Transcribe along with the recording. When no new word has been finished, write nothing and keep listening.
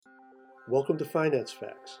Welcome to Finance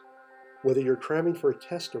Facts. Whether you're cramming for a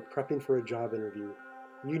test or prepping for a job interview,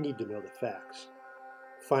 you need to know the facts.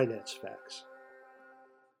 Finance Facts.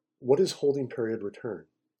 What is holding period return?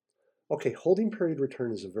 Okay, holding period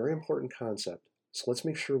return is a very important concept, so let's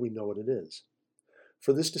make sure we know what it is.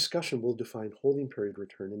 For this discussion, we'll define holding period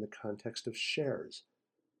return in the context of shares,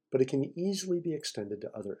 but it can easily be extended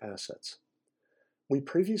to other assets. We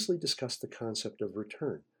previously discussed the concept of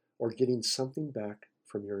return, or getting something back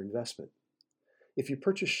from your investment. If you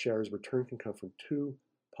purchase shares, return can come from two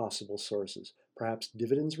possible sources, perhaps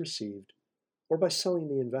dividends received or by selling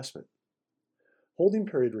the investment. Holding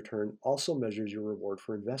period return also measures your reward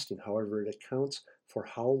for investing. However, it accounts for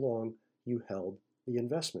how long you held the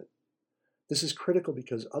investment. This is critical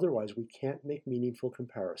because otherwise we can't make meaningful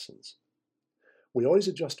comparisons. We always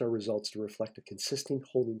adjust our results to reflect a consistent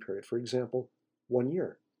holding period, for example, 1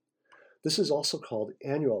 year. This is also called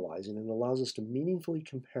annualizing and allows us to meaningfully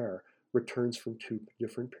compare returns from two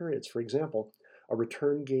different periods. For example, a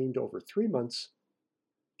return gained over 3 months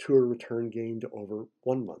to a return gained over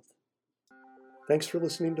 1 month. Thanks for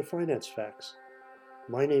listening to Finance Facts.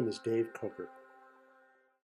 My name is Dave Coker.